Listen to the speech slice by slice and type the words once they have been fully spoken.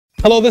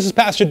Hello, this is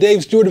Pastor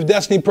Dave Stewart of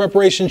Destiny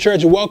Preparation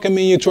Church,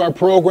 welcoming you to our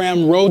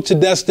program, Road to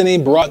Destiny,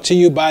 brought to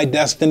you by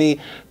Destiny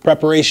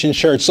Preparation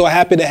Church. So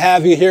happy to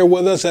have you here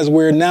with us as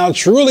we're now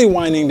truly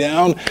winding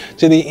down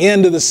to the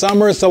end of the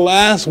summer. It's the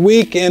last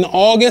week in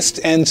August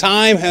and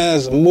time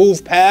has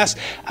moved past.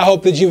 I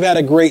hope that you've had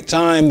a great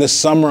time this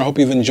summer. I hope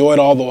you've enjoyed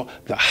all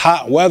the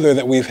hot weather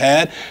that we've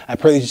had. I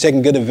pray that you're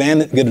taking good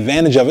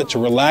advantage of it to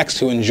relax,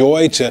 to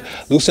enjoy, to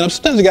loosen up.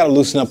 Sometimes you got to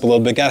loosen up a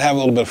little bit, got to have a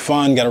little bit of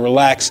fun, got to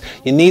relax.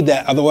 You need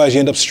that. Otherwise, you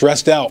end up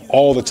stressed out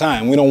all the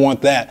time. We don't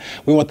want that.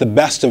 We want the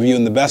best of you,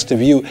 and the best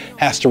of you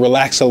has to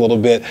relax a little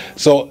bit.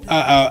 So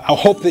I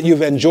hope that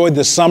you've enjoyed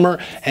the summer.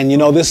 And you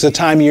know, this is a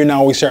time of year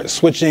now we start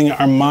switching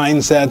our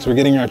mindsets. We're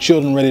getting our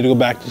children ready to go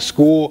back to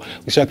school.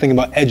 We start thinking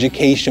about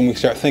education. We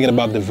start thinking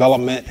about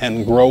development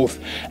and growth.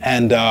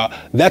 And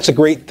that's a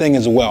great thing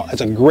as well. It's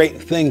a great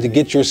thing to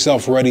get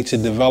yourself ready to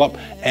develop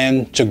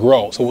and to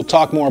grow. So we'll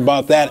talk more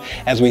about that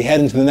as we head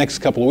into the next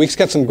couple of weeks.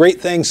 Got some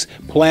great things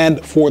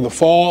planned for the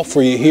fall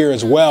for you here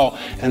as well.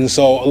 And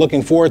so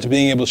looking forward to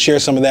being able to share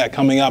some of that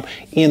coming up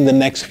in the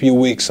next few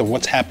weeks of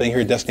what's happening here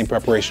at Destiny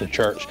Preparation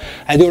Church.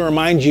 I do want to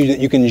remind you that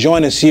you can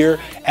join us here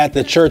at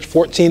the church,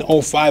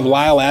 1405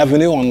 Lyle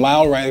Avenue on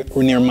Lyle, right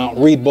near Mount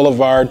Read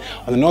Boulevard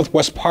on the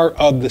northwest part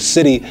of the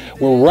city.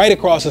 We're right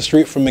across the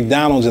street from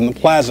McDonald's in the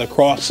plaza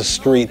across the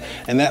street.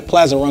 And that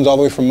plaza runs all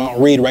the way from Mount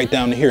Read right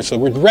down to here. So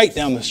we're right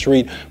down the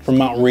street from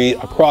Mount Read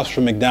across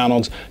from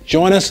McDonald's.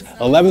 Join us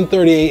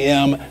 11:30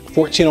 a.m.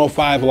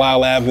 1405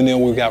 Lyle Avenue.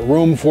 We've got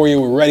room for you.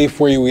 We're ready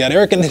for you. We got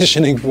air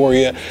conditioning for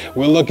you.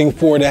 We're looking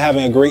forward to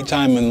having a great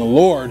time in the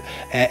Lord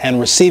and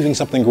receiving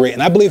something great.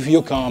 And I believe if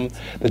you'll come,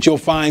 that you'll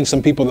find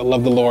some people that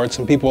love the Lord,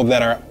 some people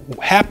that are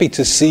happy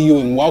to see you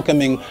and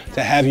welcoming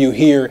to have you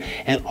here,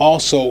 and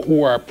also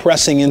who are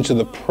pressing into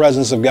the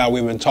presence of God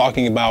we've been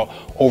talking about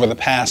over the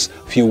past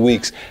few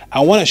weeks. I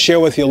want to share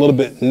with you a little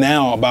bit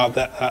now about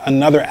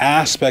another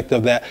aspect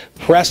of that,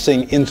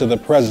 pressing into the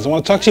presence. I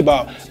want to talk to you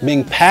about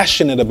being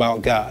passionate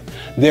about God.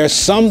 There's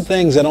some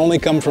things that only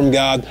come from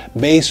God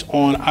based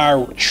on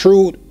our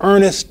true,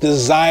 earnest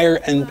desire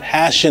and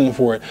passion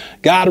for it.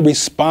 God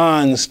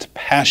responds to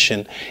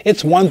passion.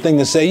 It's one thing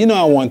to say, you know,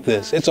 I want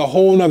this. It's a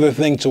whole other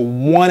thing to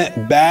want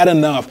it bad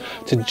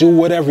enough to do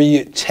whatever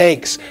it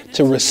takes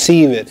to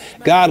receive it.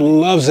 God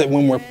loves it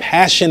when we're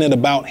passionate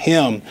about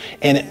Him,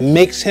 and it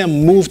makes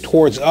Him move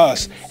towards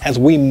us as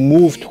we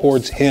move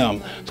towards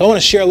Him. So I want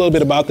to share a little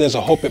bit about this.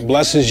 I hope it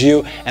blesses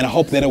you, and I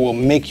hope that it will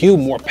make you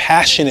more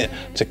passionate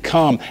to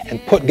come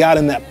and put God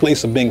in that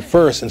place of being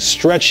first and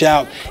stretch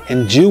out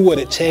and do what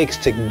it takes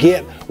to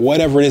get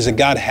whatever it is that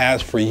God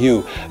has for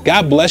you.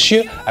 God bless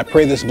you. I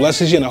pray this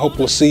blesses you, and I hope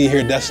we'll see you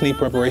here at Destiny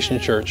Preparation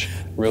Church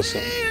real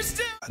soon.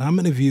 And how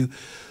many of you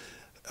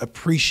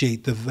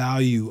appreciate the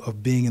value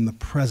of being in the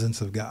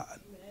presence of God?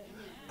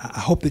 I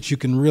hope that you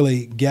can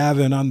really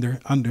gather and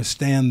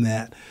understand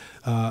that,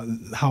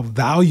 how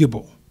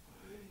valuable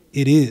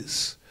it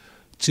is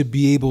to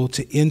be able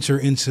to enter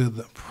into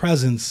the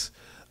presence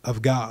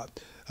of God.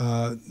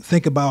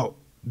 Think about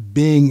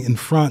being in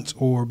front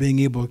or being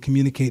able to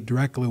communicate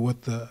directly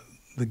with the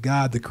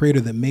God, the creator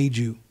that made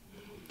you,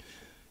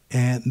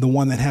 and the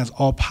one that has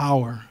all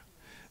power.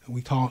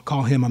 We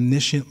call him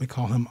omniscient. We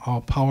call him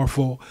all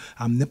powerful,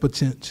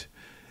 omnipotent.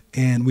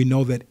 And we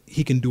know that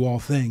he can do all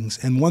things.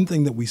 And one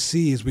thing that we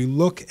see is we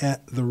look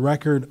at the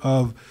record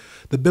of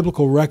the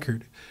biblical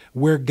record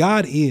where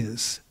God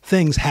is,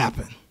 things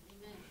happen.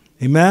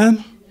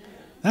 Amen?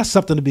 That's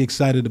something to be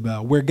excited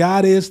about. Where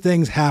God is,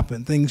 things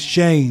happen, things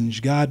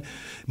change. God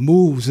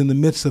moves in the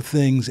midst of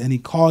things, and he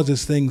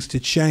causes things to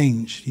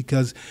change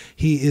because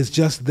he is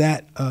just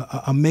that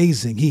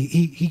amazing.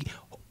 He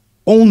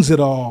owns it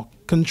all,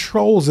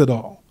 controls it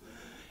all,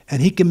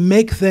 and he can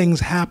make things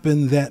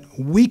happen that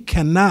we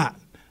cannot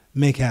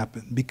make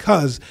happen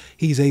because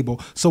he's able.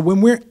 So when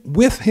we're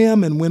with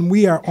him and when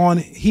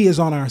he is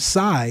on our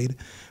side,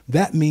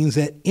 that means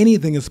that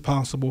anything is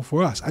possible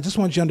for us. I just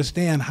want you to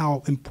understand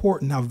how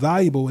important, how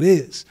valuable it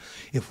is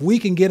if we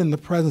can get in the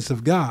presence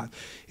of God.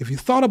 If you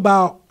thought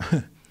about,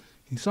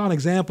 you saw an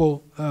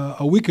example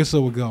a week or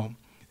so ago,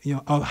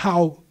 of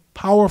how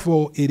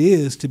powerful it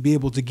is to be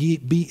able to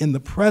be in the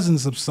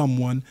presence of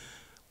someone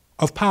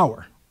of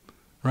power,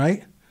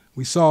 right?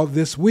 We saw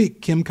this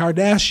week Kim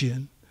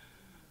Kardashian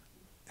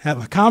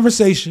have a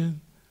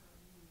conversation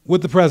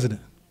with the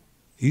president.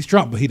 He's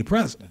Trump, but he's the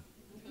president.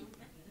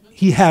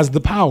 He has the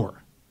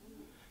power.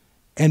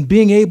 And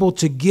being able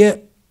to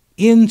get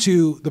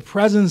into the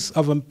presence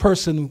of a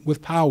person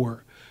with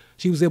power,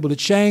 she was able to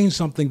change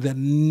something that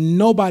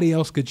nobody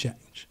else could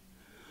change.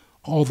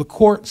 All the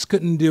courts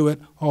couldn't do it.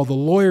 All the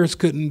lawyers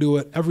couldn't do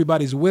it.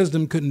 Everybody's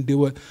wisdom couldn't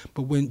do it.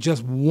 But when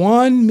just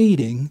one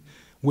meeting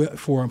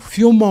for a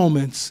few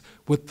moments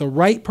with the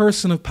right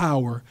person of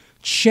power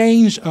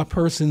changed a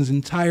person's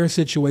entire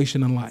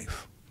situation in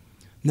life.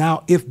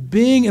 Now, if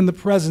being in the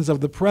presence of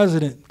the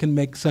president can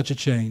make such a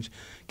change,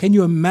 can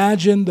you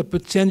imagine the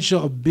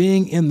potential of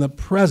being in the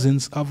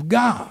presence of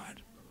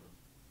God?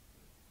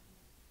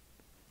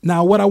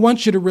 Now, what I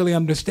want you to really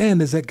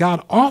understand is that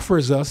God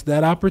offers us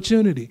that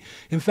opportunity.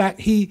 In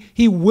fact,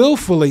 he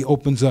willfully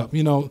opens up.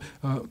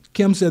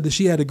 Kim said that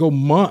she had to go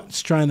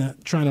months trying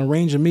to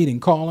arrange a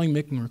meeting, calling,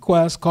 making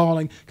requests,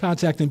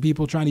 contacting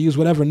people, trying to use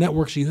whatever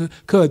network she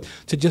could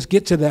to just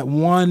get to that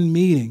one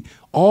meeting.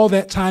 All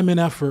that time and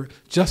effort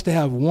just to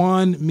have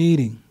one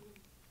meeting.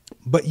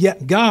 But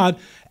yet God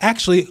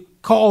actually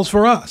calls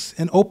for us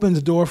and opens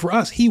the door for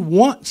us. He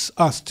wants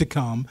us to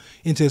come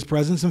into his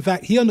presence. In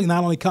fact, he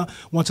not only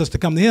wants us to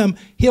come to him,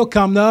 he'll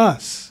come to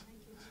us.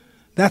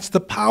 That's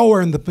the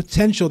power and the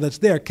potential that's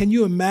there. Can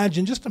you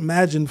imagine, just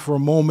imagine for a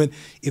moment,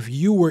 if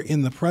you were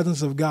in the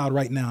presence of God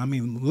right now, I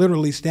mean,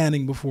 literally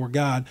standing before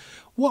God,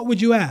 what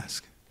would you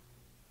ask?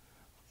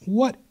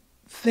 What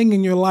thing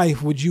in your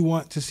life would you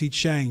want to see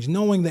change?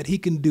 Knowing that he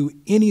can do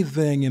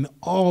anything and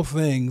all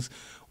things,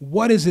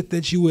 what is it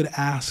that you would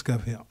ask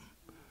of him?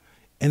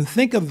 And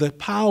think of the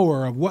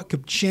power of what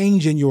could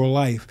change in your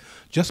life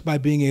just by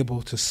being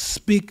able to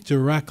speak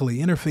directly,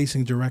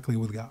 interfacing directly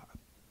with God.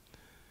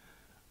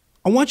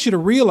 I want you to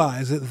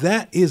realize that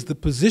that is the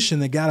position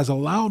that God has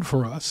allowed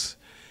for us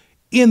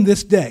in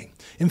this day.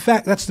 In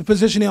fact, that's the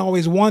position he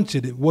always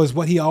wanted. It was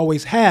what he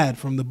always had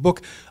from the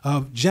book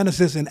of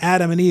Genesis and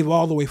Adam and Eve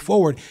all the way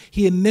forward.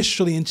 He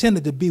initially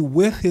intended to be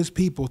with his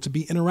people, to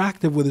be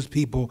interactive with his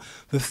people.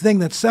 The thing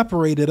that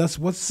separated us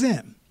was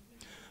sin.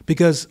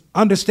 Because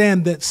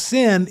understand that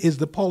sin is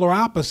the polar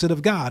opposite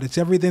of God. It's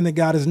everything that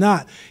God is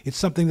not. It's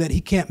something that he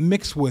can't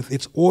mix with.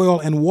 It's oil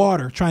and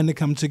water trying to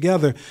come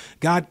together.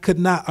 God could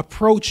not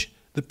approach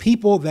the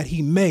people that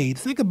he made.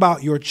 Think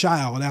about your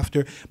child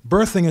after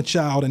birthing a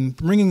child and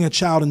bringing a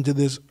child into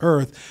this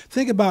earth.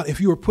 Think about if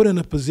you were put in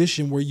a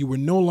position where you were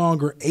no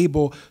longer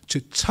able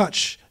to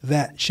touch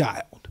that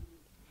child.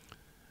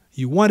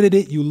 You wanted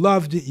it, you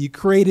loved it, you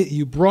created it,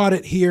 you brought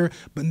it here,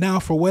 but now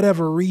for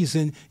whatever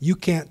reason, you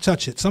can't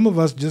touch it. Some of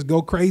us just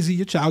go crazy.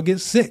 Your child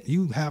gets sick.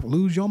 You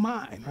lose your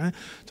mind, right?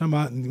 Talking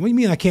about, what do you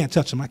mean I can't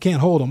touch them? I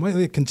can't hold them.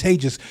 They're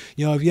contagious.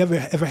 If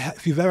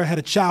you've ever had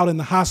a child in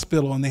the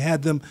hospital and they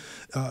had them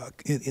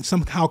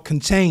somehow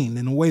contained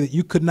in a way that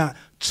you could not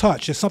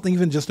touch. There's something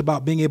even just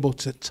about being able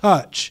to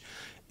touch.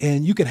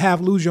 And you can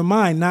lose your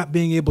mind not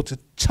being able to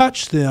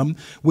touch them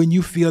when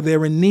you feel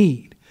they're in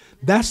need.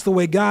 That's the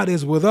way God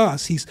is with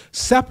us. He's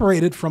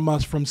separated from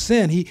us from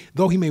sin.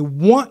 Though he may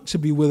want to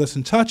be with us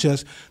and touch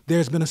us,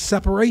 there's been a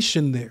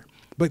separation there.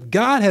 But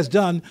God has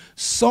done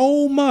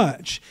so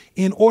much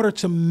in order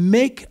to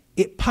make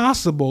it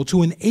possible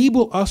to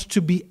enable us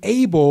to be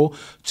able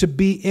to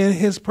be in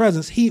his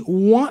presence. He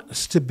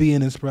wants to be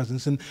in his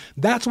presence. And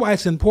that's why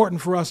it's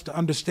important for us to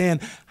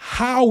understand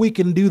how we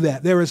can do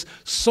that. There is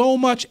so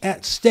much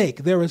at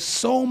stake. There is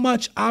so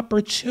much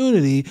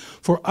opportunity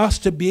for us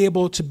to be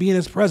able to be in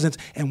his presence.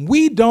 And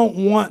we don't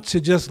want to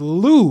just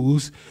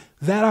lose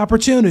that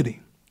opportunity.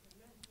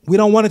 We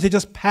don't want it to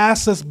just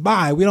pass us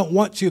by. We don't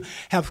want to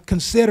have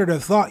considered or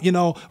thought,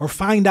 or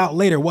find out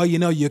later, well,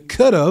 you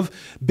could have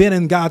been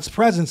in God's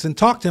presence and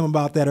talked to him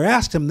about that or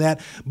asked him that,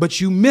 but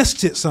you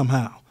missed it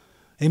somehow.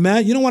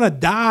 Amen. You don't want to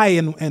die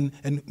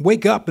and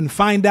wake up and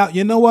find out,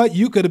 you know what?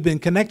 You could have been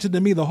connected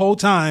to me the whole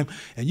time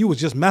and you was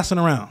just messing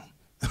around.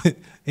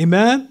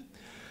 Amen.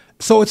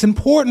 So it's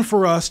important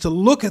for us to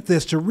look at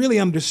this, to really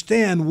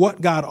understand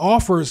what God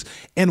offers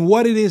and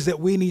what it is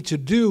that we need to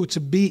do to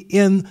be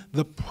in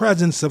the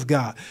presence of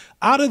God.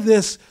 Out of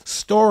this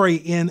story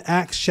in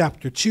Acts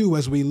chapter 2,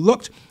 as we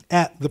looked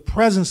at the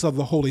presence of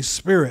the Holy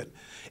Spirit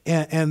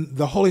and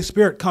the Holy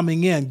Spirit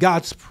coming in,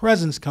 God's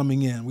presence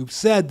coming in, we've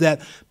said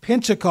that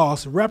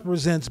Pentecost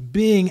represents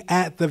being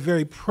at the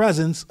very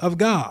presence of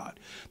God.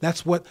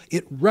 That's what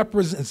it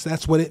represents.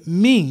 That's what it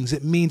means.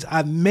 It means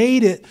I've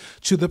made it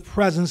to the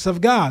presence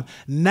of God.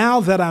 Now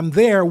that I'm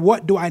there,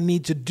 what do I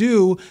need to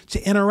do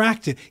to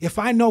interact it? If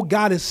I know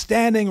God is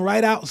standing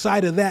right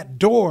outside of that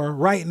door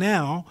right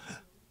now,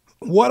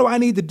 what do I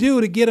need to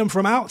do to get him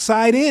from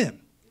outside in?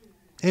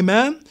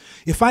 Amen.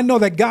 If I know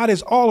that God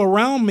is all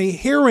around me,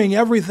 hearing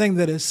everything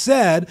that is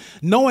said,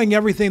 knowing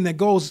everything that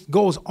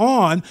goes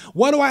on,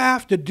 what do I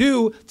have to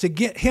do to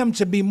get him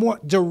to be more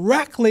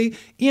directly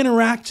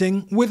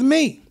interacting with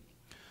me?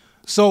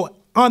 So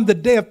on the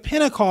day of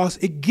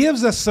Pentecost, it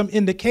gives us some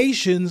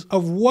indications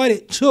of what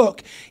it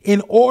took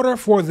in order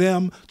for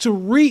them to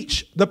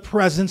reach the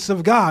presence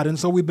of God. And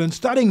so we've been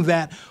studying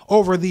that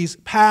over these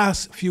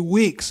past few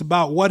weeks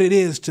about what it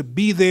is to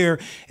be there.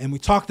 And we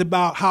talked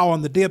about how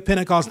on the day of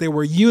Pentecost, they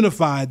were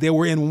unified. They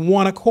were in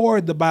one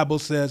accord, the Bible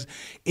says,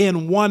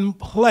 in one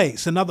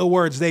place. In other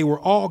words, they were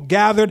all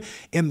gathered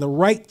in the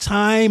right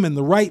time and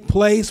the right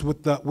place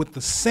with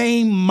the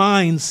same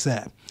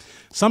mindset.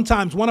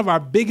 Sometimes one of our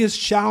biggest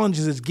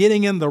challenges is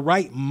getting in the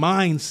right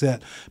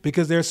mindset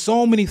because there's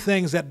so many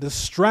things that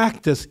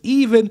distract us,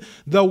 even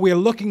though we're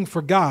looking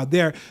for God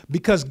there.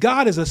 Because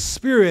God is a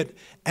spirit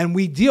and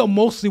we deal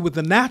mostly with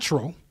the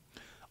natural.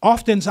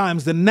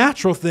 Oftentimes the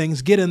natural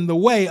things get in the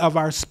way of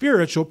our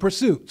spiritual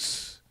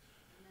pursuits.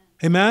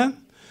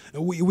 Amen?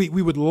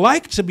 We would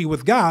like to be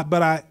with God,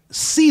 but I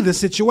see the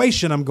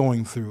situation I'm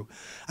going through.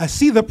 I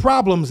see the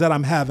problems that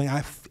I'm having.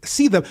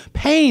 see the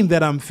pain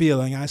that I'm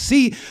feeling. I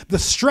see the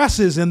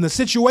stresses and the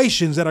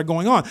situations that are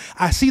going on.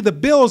 I see the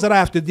bills that I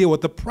have to deal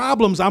with, the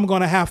problems I'm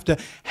going to have to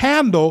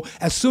handle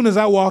as soon as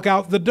I walk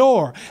out the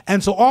door.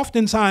 And so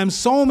oftentimes,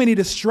 so many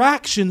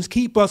distractions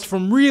keep us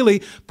from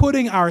really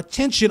putting our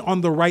attention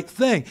on the right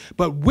thing.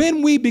 But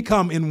when we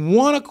become in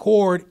one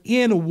accord,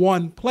 in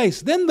one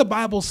place, then the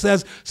Bible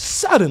says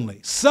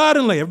suddenly,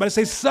 everybody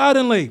say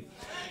suddenly.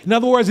 In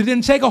other words, it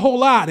didn't take a whole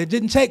lot. It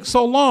didn't take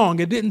so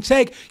long. It didn't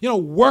take,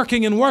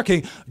 working and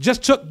working.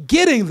 Just took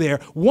getting there.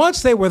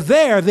 Once they were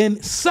there,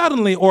 then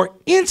suddenly or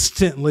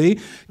instantly,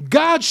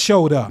 God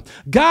showed up.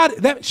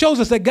 That shows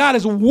us that God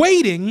is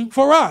waiting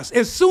for us.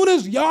 As soon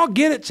as y'all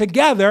get it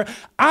together,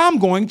 I'm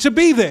going to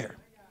be there.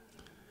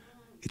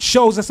 It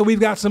shows us that we've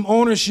got some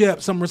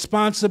ownership, some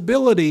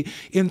responsibility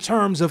in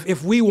terms of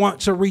if we want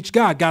to reach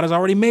God. God has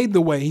already made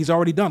the way. He's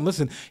already done.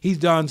 Listen, he's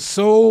done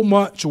so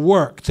much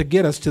work to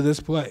get us to this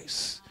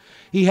place.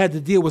 He had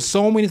to deal with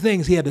so many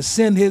things. He had to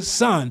send his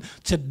son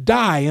to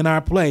die in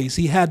our place.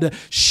 He had to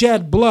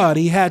shed blood.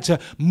 He had to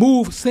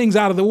move things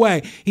out of the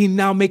way. He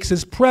now makes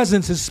his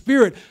presence, his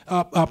spirit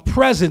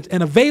present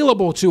and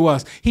available to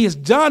us. He has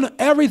done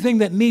everything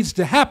that needs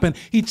to happen.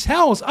 He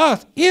tells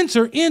us,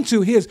 enter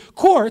into his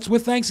courts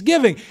with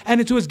thanksgiving and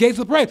into his gates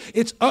with praise.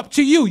 It's up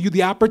to you.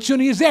 The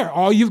opportunity is there.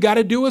 All you've got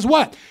to do is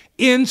what?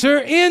 Enter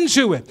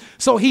into it.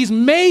 So he's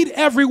made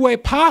every way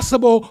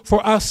possible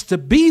for us to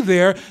be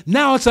there.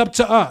 Now it's up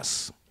to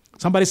us.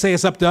 Somebody say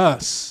it's up to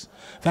us.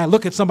 In fact,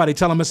 look at somebody,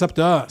 tell them it's up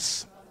to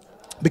us.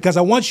 Because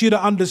I want you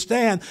to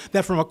understand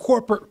that from a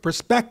corporate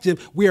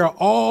perspective, we are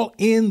all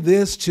in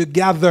this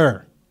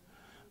together.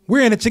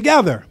 We're in it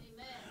together.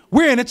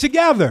 We're in it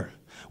together.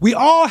 We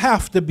all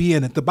have to be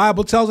in it. The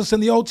Bible tells us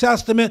in the Old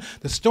Testament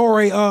the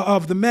story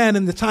of the men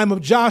in the time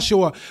of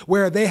Joshua,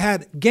 where they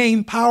had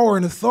gained power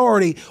and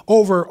authority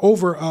over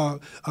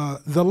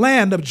the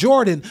land of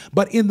Jordan.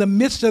 But in the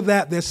midst of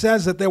that, there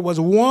says that there was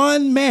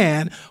one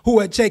man who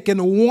had taken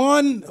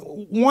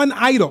one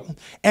idol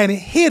and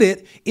hid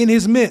it in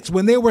his midst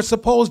when they were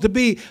supposed to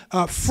be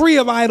free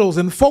of idols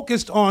and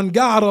focused on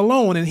God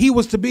alone. And he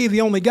was to be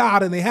the only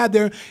God, and they had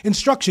their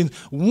instructions.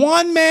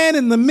 One man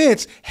in the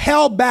midst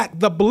held back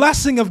the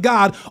blessing of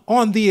God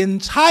on the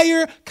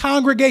entire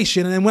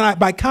congregation. And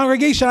by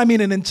congregation, I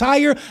mean an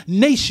entire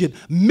nation.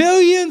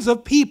 Millions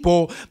of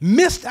people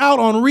missed out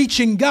on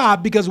reaching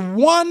God because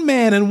one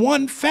man and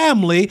one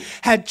family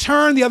had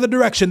turned the other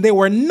direction. They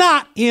were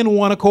not in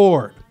one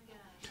accord.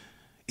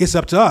 It's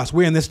up to us.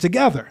 We're in this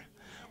together.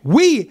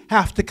 We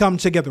have to come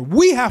together.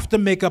 We have to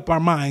make up our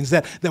minds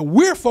that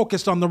we're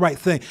focused on the right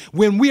thing.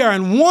 When we are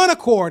in one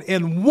accord,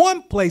 in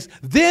one place,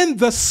 then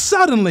the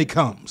suddenly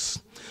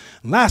comes.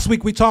 Last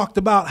week we talked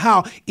about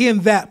how in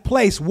that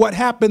place, what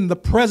happened, the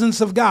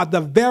presence of God, the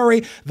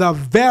very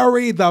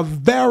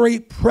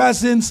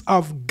presence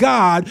of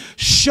God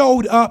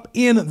showed up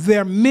in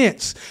their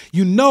midst.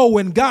 You know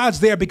when God's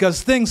there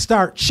because things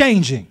start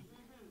changing.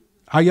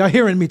 Are y'all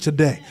hearing me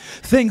today?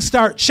 Things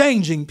start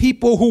changing.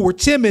 People who were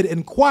timid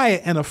and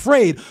quiet and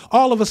afraid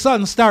all of a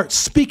sudden start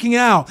speaking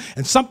out,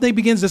 and something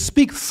begins to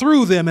speak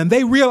through them, and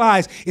they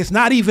realize it's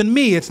not even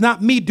me. It's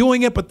not me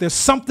doing it, but there's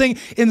something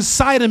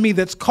inside of me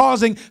that's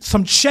causing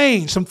some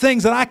change, some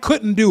things that I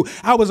couldn't do.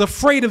 I was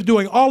afraid of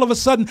doing. All of a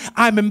sudden,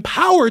 I'm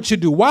empowered to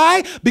do.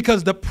 Why?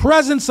 Because the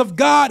presence of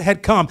God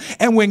had come.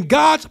 And when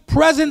God's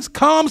presence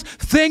comes,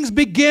 things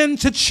begin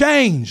to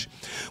change.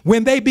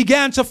 When they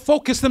began to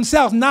focus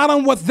themselves not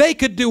on what they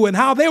could do and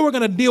how they were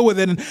going to deal with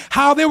it and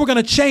how they were going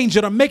to change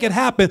it or make it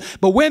happen,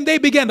 but when they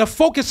began to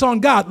focus on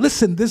God,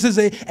 listen, this is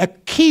a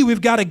key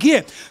we've got to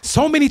get.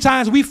 So many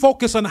times we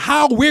focus on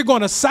how we're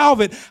going to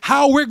solve it,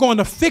 how we're going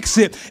to fix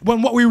it,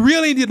 when what we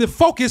really need to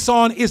focus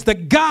on is the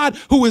God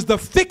who is the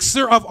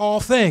fixer of all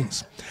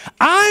things.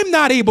 I'm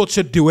not able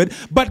to do it,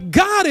 but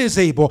God is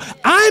able.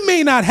 I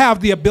may not have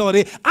the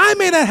ability. I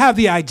may not have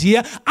the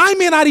idea. I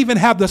may not even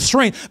have the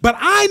strength, but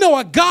I know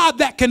a God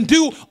that can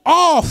do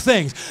all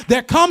things.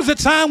 There comes a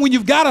time when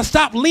you've got to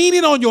stop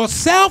leaning on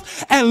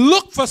yourself and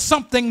look for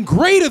something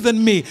greater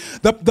than me.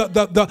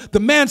 The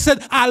man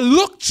said, I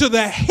look to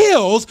the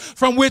hills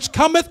from which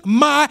cometh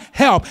my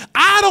help.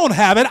 I don't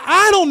have it.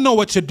 I don't know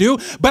what to do,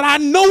 but I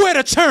know where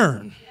to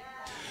turn.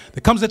 There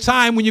comes a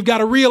time when you've got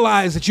to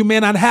realize that you may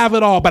not have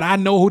it all, but I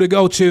know who to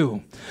go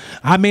to.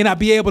 I may not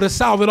be able to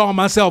solve it all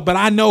myself, but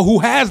I know who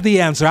has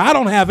the answer. I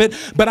don't have it,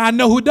 but I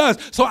know who does.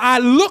 So I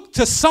look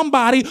to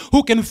somebody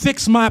who can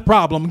fix my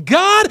problem.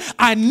 God,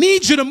 I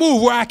need you to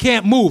move where I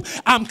can't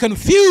move. I'm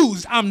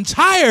confused. I'm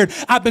tired.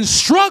 I've been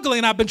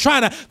struggling. I've been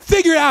trying to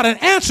figure out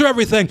and answer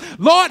everything.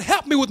 Lord,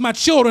 help me with my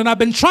children. I've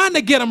been trying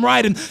to get them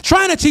right and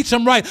trying to teach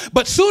them right.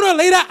 But sooner or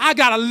later, I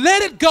got to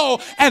let it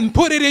go and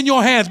put it in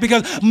your hands,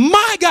 because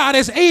my God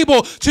is able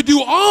to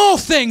do all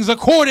things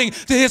according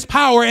to his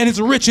power and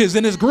his riches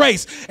and his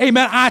grace.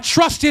 Amen. I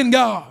trust in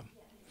God.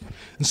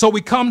 And so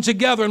we come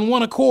together in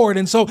one accord.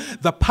 And so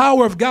the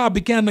power of God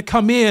began to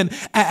come in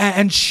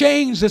and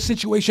change the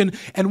situation.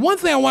 And one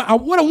thing what I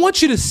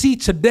want you to see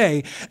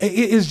today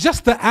is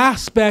just the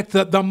aspect,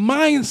 the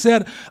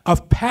mindset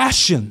of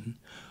passion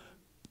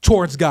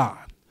towards God.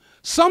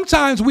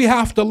 sometimes we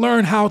have to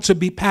learn how to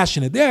be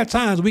passionate. There are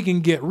times we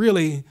can get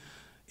really,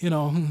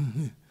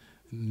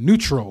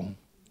 neutral,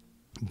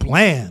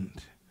 bland,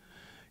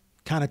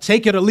 kind of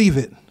take it or leave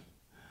it.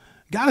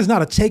 God is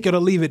not a take it or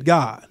leave it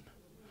God.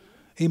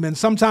 Amen.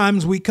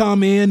 Sometimes we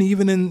come in,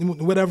 even in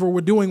whatever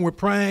we're doing, we're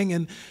praying,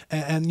 and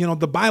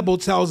the Bible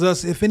tells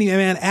us if any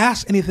man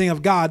asks anything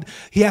of God,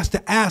 he has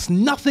to ask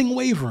nothing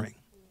wavering.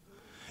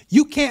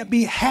 You can't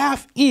be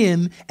half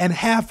in and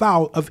half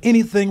out of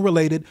anything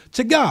related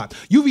to God.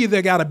 You've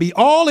either got to be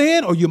all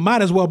in or you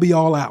might as well be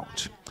all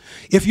out.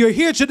 If you're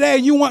here today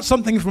and you want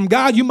something from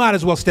God, you might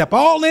as well step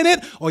all in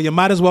it or you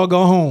might as well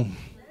go home.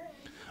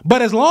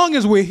 But as long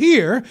as we're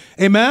here,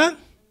 amen.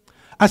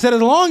 I said,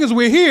 as long as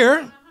we're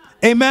here,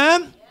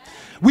 amen,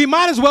 we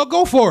might as well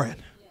go for it.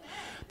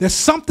 There's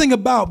something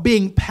about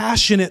being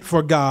passionate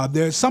for God.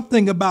 There's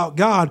something about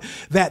God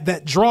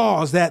that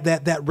draws,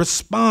 that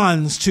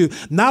responds to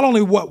not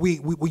only what we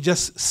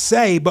just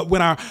say, but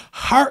when our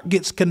heart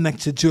gets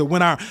connected to it,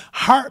 when our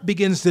heart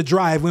begins to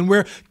drive, when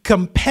we're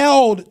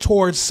compelled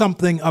towards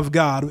something of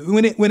God,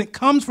 when it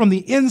comes from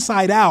the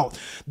inside out,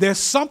 there's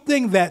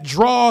something that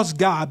draws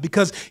God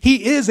because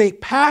he is a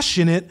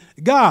passionate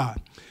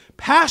God.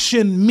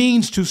 Passion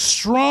means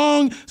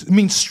strong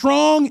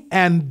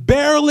and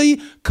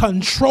barely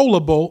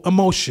controllable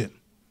emotion.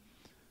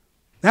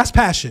 That's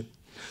passion.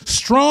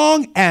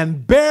 Strong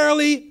and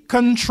barely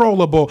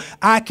controllable.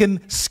 I can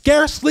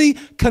scarcely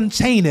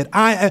contain it.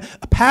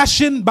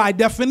 Passion, by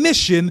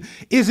definition,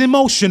 is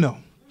emotional.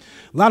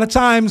 A lot of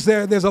times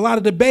there's a lot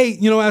of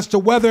debate, as to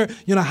whether,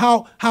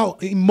 how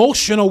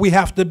emotional we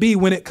have to be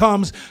when it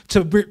comes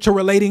to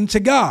relating to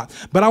God.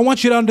 But I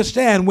want you to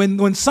understand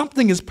when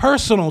something is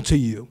personal to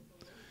you,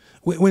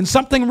 when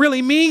something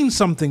really means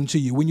something to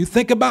you, when you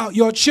think about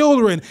your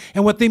children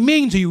and what they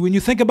mean to you, when you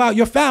think about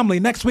your family,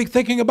 next week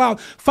thinking about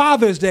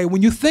Father's Day,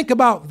 when you think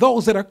about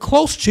those that are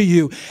close to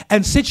you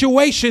and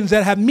situations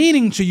that have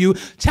meaning to you,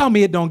 tell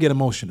me it don't get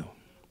emotional.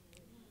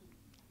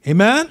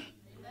 Amen?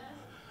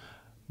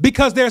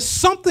 Because there's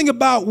something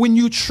about when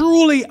you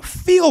truly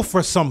feel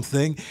for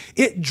something,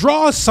 it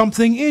draws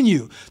something in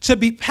you. To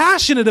be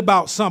passionate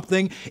about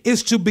something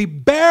is to be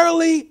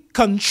barely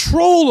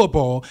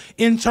controllable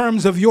in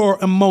terms of your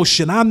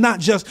emotion. I'm not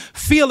just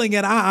feeling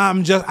it.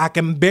 I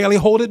can barely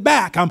hold it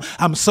back.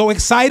 I'm so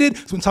excited.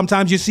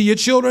 Sometimes you see your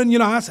children,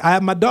 I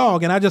have my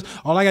dog and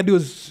all I got to do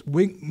is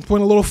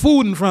put a little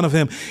food in front of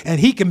him and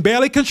he can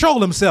barely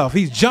control himself.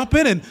 He's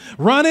jumping and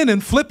running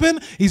and flipping.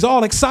 He's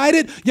all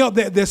excited.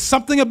 There's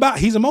something about,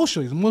 he's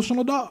emotional. He's an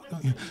emotional dog.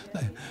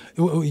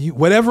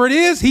 Whatever it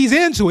is, he's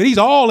into it. He's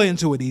all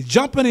into it. He's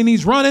jumping and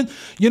he's running.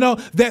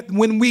 That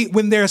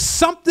when there's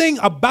something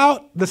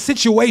about the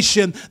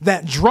situation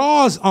that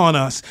draws on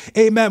us,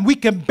 amen, we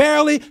can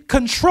barely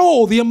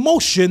control the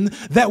emotion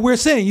that we're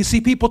seeing. You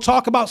see people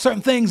talk about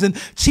certain things and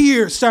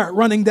tears start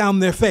running down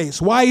their face.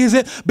 Why is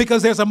it?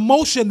 Because there's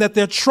emotion that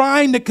they're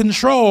trying to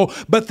control,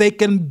 but they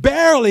can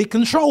barely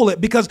control it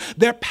because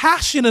they're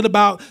passionate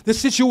about the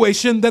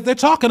situation that they're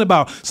talking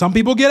about. Some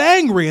people get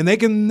angry and they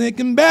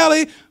can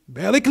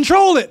barely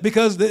control it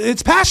because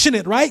it's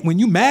passionate, right? When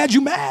you mad,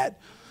 you mad.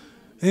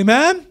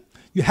 Amen?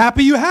 You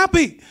happy, you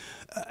happy.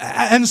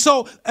 And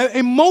so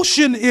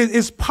emotion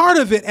is part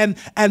of it,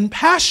 and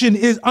passion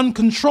is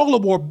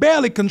uncontrollable or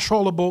barely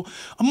controllable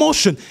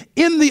emotion.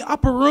 In the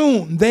upper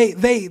room,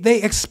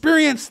 they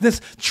experienced this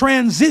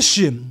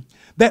transition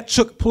that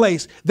took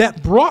place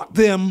that brought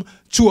them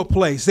to a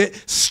place.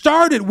 It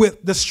started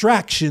with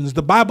distractions.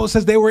 The Bible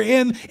says they were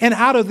in and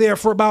out of there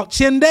for about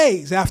 10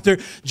 days after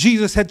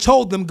Jesus had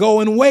told them, go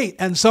and wait.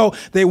 And so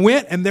they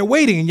went and they're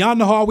waiting. And y'all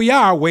know how we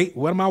are. Wait,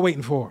 what am I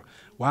waiting for?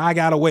 Why I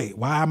gotta wait?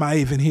 Why am I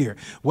even here?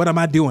 What am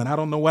I doing? I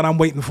don't know what I'm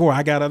waiting for.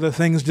 I got other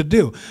things to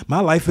do. My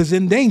life is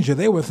in danger.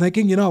 They were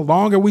thinking, the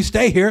longer we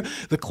stay here,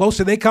 the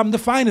closer they come to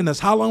finding us.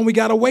 How long we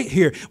gotta wait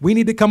here? We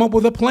need to come up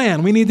with a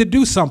plan. We need to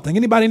do something.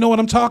 Anybody know what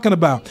I'm talking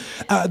about?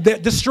 The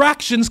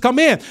distractions come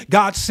in.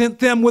 God sent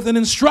them with an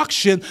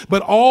instruction,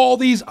 but all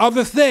these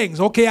other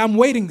things. Okay, I'm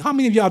waiting. How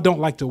many of y'all don't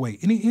like to wait?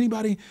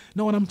 Anybody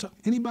know what I'm talking?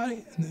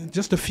 Anybody?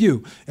 Just a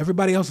few.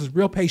 Everybody else is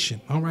real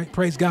patient. All right,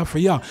 praise God for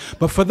y'all.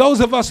 But for those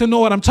of us who know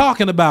what I'm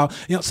talking about,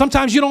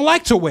 sometimes you don't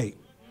like to wait.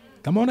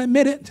 Come on,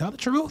 admit it. Tell the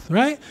truth,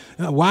 right?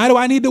 Why do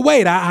I need to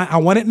wait? I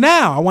want it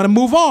now. I want to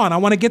move on. I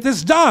want to get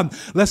this done.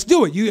 Let's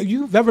do it.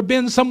 You've ever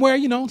been somewhere,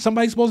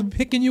 somebody's supposed to be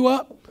picking you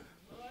up?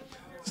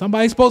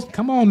 Somebody's supposed to,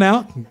 come on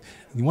now.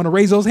 You want to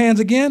raise those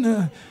hands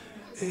again?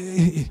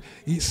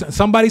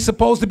 Somebody's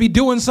supposed to be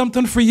doing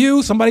something for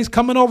you. Somebody's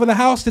coming over the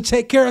house to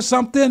take care of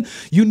something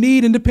you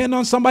need and depend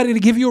on somebody to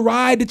give you a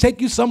ride to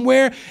take you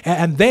somewhere,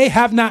 and they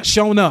have not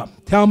shown up.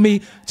 Tell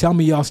me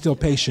y'all still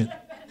patient.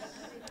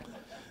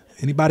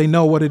 Anybody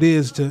know what it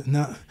is to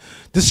not?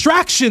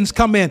 Distractions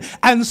come in.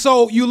 And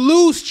so you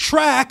lose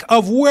track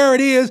of where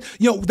it is.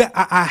 You know, that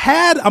I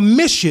had a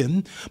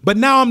mission, but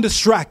now I'm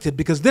distracted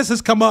because this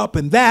has come up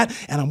and that,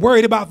 and I'm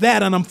worried about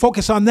that, and I'm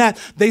focused on that.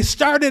 They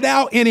started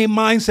out in a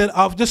mindset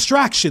of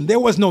distraction. There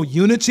was no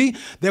unity.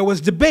 There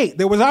was debate.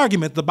 There was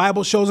argument. The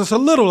Bible shows us a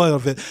little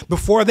of it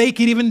before they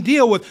could even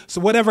deal with.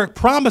 So whatever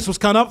promise was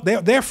coming up,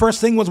 their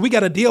first thing was, we got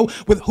to deal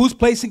with who's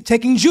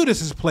taking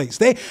Judas's place.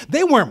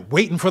 They weren't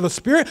waiting for the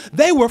Spirit.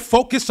 They were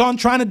focused on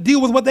trying to deal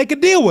with what they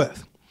could deal with.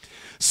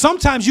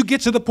 Sometimes you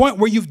get to the point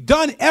where you've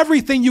done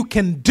everything you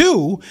can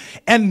do,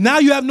 and now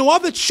you have no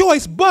other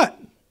choice but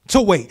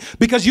to wait,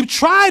 because you've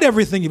tried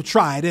everything you could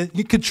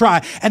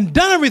try and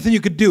done everything you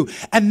could do.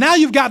 And now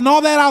you've gotten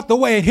all that out the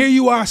way, and here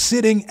you are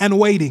sitting and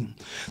waiting.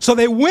 So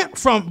they went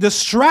from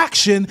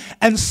distraction,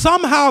 and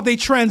somehow they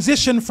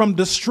transitioned from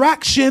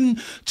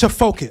distraction to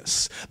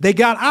focus. They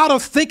got out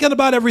of thinking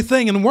about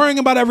everything and worrying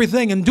about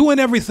everything and doing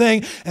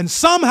everything, and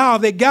somehow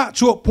they got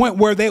to a point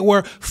where they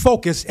were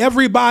focused.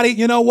 Everybody,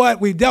 you know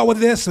what? We've dealt with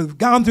this, we've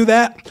gone through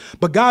that,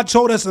 but God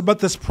told us about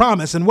this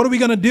promise. And what are we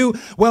going to do?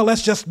 Well,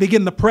 let's just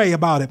begin to pray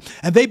about it.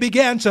 And they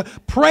began to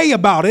pray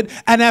about it,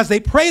 and as they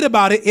prayed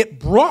about it, it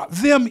brought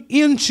them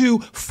into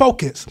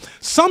focus.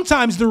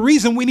 Sometimes the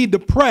reason we need to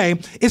pray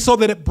is so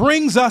that it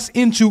brings us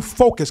into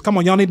focus. Come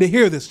on, y'all need to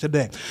hear this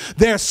today.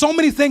 There are so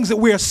many things that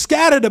we are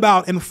scattered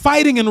about and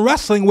fighting and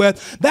wrestling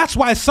with. That's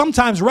why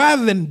sometimes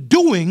rather than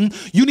doing,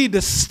 you need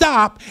to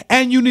stop,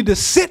 and you need to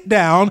sit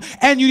down,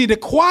 and you need to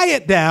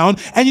quiet down,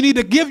 and you need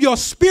to give your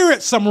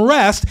spirit some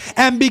rest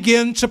and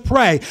begin to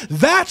pray.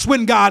 That's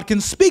when God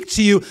can speak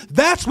to you.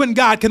 That's when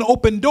God can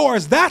open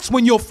doors. That's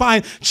when you'll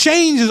find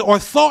changes or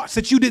thoughts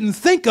that you didn't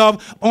think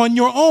of on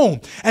your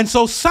own. And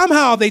so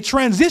somehow they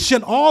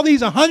transition all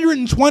these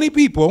 120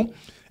 people,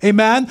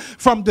 amen,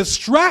 from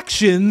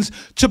distractions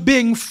to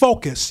being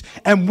focused.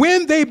 And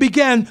when they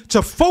began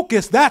to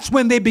focus, that's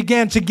when they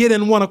began to get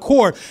in one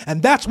accord.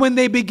 And that's when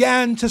they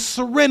began to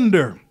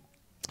surrender.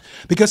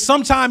 Because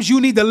sometimes you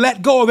need to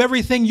let go of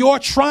everything you're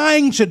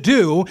trying to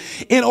do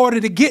in order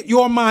to get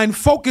your mind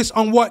focused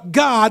on what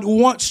God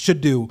wants to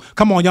do.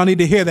 Come on, y'all need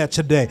to hear that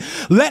today.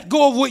 Let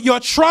go of what you're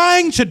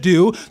trying to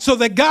do so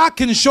that God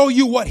can show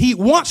you what he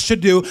wants to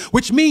do,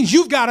 which means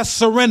you've got to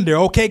surrender.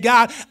 Okay,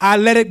 God, I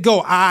let it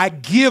go. I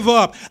give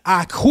up.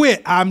 I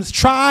quit. I've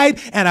tried,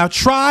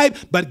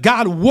 but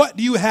God, what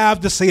do you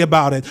have to say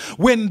about it?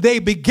 When they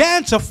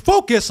began to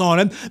focus on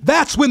it,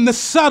 that's when the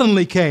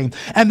suddenly came.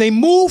 And they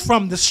moved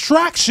from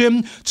distraction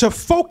to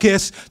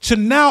focus to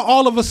now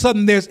all of a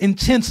sudden there's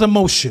intense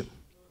emotion.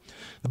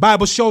 The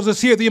Bible shows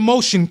us here the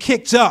emotion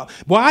kicked up.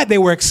 Why? They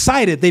were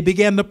excited. They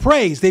began to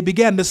praise. They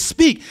began to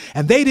speak.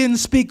 And they didn't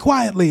speak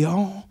quietly.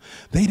 Oh,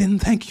 they didn't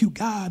thank you,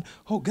 God.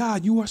 Oh,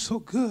 God, you are so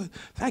good.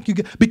 Thank you,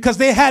 God. Because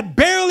they had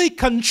barely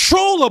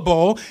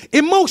controllable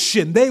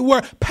emotion. They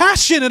were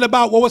passionate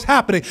about what was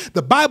happening.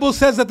 The Bible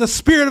says that the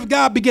Spirit of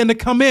God began to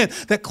come in,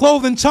 that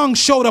cloven tongues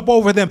showed up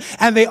over them,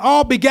 and they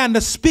all began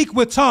to speak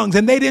with tongues,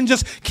 and they didn't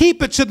just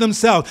keep it to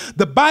themselves.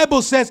 The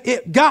Bible says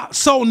it got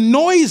so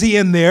noisy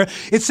in there.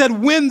 It said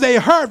when they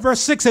heard, verse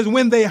 6 says,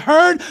 when they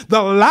heard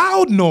the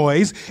loud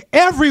noise,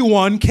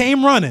 everyone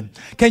came running.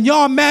 Can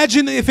y'all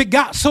imagine if it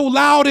got so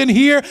loud in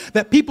here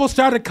that people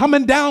started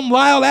coming down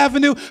Lyle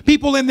Avenue,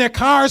 people in their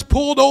cars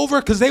pulled over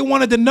because they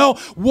wanted to know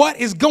what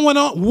is going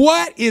on.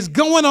 What is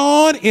going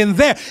on in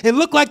there? It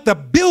looked like the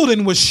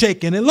building was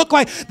shaking. It looked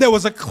like there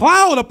was a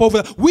cloud up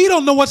over there. We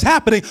don't know what's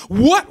happening.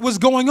 What was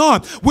going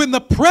on? When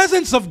the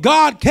presence of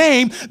God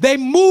came, they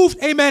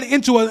moved, amen,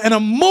 into an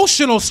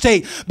emotional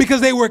state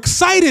because they were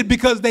excited,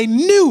 because they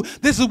knew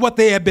this is what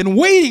they had been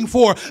waiting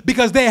for,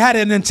 because they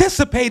hadn't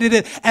anticipated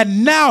it.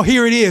 And now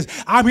here it is.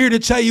 I'm here to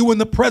tell you, when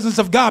the presence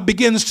of God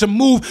begins to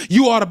move,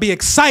 you ought to be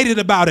excited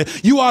about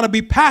it. You ought to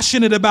be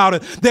passionate about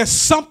it. There's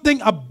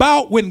something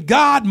about when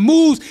God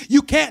moves,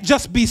 you can't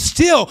just be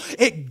still.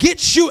 It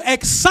gets you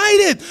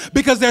excited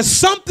because there's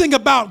something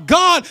about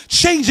God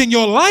changing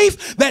your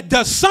life that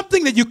does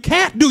something that you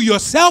can't do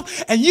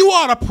yourself, and you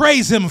ought to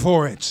praise him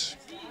for it.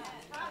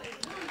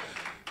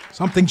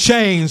 Something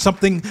changed,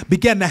 something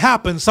began to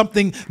happen,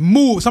 something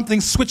moved,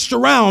 something switched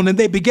around, and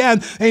they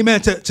began,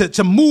 amen,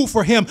 to move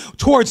for him,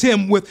 towards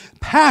him with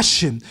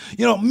passion.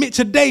 You know,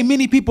 today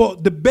many people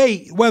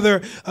debate whether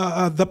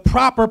the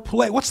proper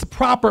place, what's the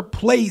proper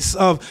place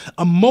of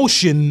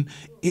emotion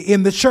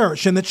in the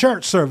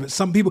church service.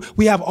 Some people,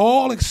 we have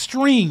all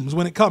extremes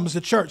when it comes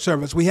to church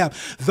service. We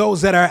have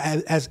those that are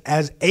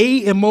as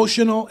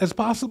emotional as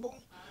possible.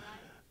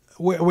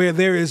 Where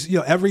there is, you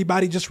know,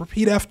 everybody just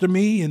repeat after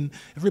me, and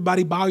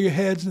everybody bow your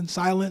heads in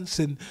silence,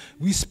 and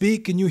we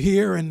speak and you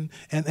hear, and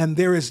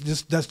there is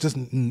that's just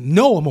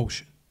no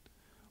emotion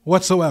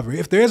whatsoever.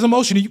 If there is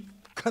emotion, you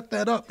cut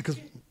that up because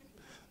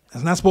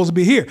that's not supposed to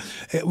be here.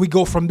 We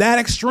go from that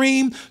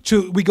extreme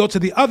we go to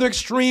the other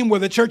extreme where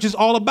the church is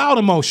all about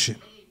emotion.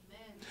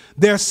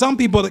 There are some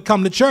people that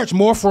come to church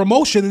more for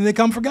emotion than they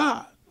come for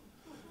God.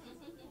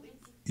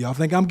 Y'all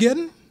think I'm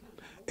kidding?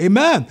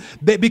 Amen.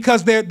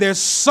 Because there's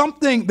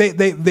something,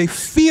 they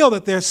feel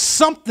that there's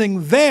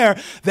something there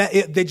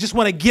that they just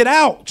want to get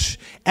out.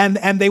 And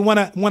they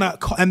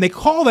and they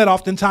call that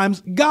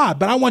oftentimes God.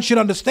 But I want you to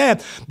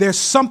understand there's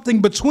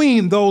something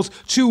between those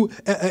two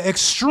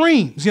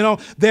extremes. You know,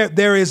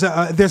 there's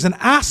an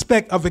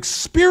aspect of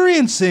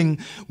experiencing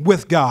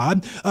with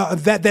God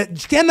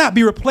that cannot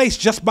be replaced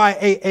just by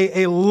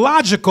a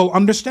logical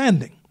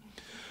understanding.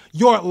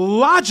 Your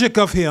logic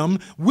of him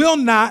will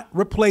not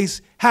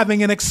replace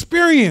having an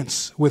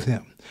experience with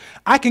him.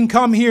 I can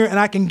come here and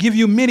I can give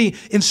you many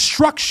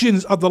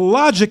instructions of the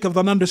logic of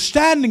an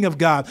understanding of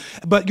God,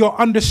 but your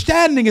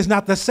understanding is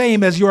not the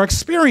same as your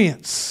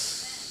experience.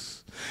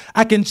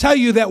 I can tell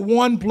you that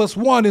 1 +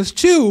 1 is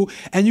 2,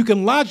 and you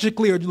can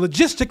logically or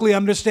logistically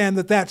understand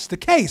that that's the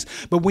case.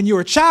 But when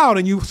you're a child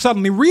and you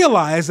suddenly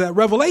realize that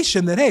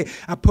revelation that, hey,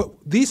 I put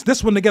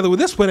this one together with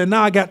this one, and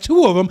now I got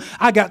 2 of them.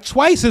 I got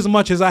twice as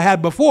much as I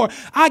had before.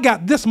 I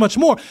got this much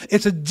more.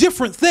 It's a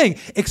different thing.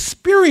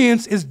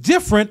 Experience is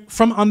different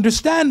from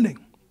understanding.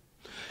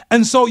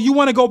 And so you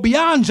want to go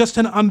beyond just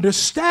an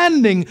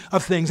understanding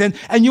of things, and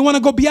you want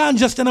to go beyond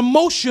just an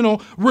emotional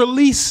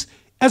release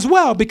as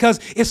well, because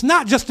it's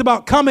not just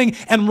about coming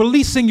and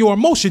releasing your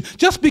emotion.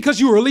 Just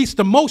because you released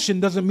emotion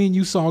doesn't mean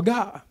you saw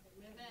God.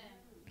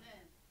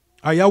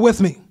 Are y'all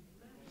with me?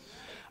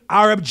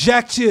 Our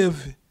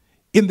objective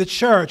in the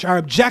church, our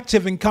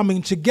objective in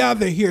coming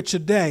together here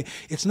today,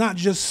 it's not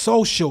just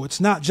social,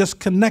 it's not just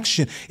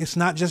connection, it's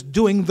not just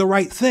doing the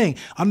right thing.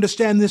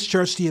 Understand this,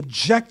 church, the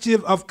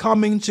objective of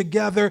coming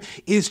together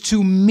is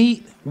to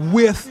meet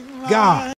with God.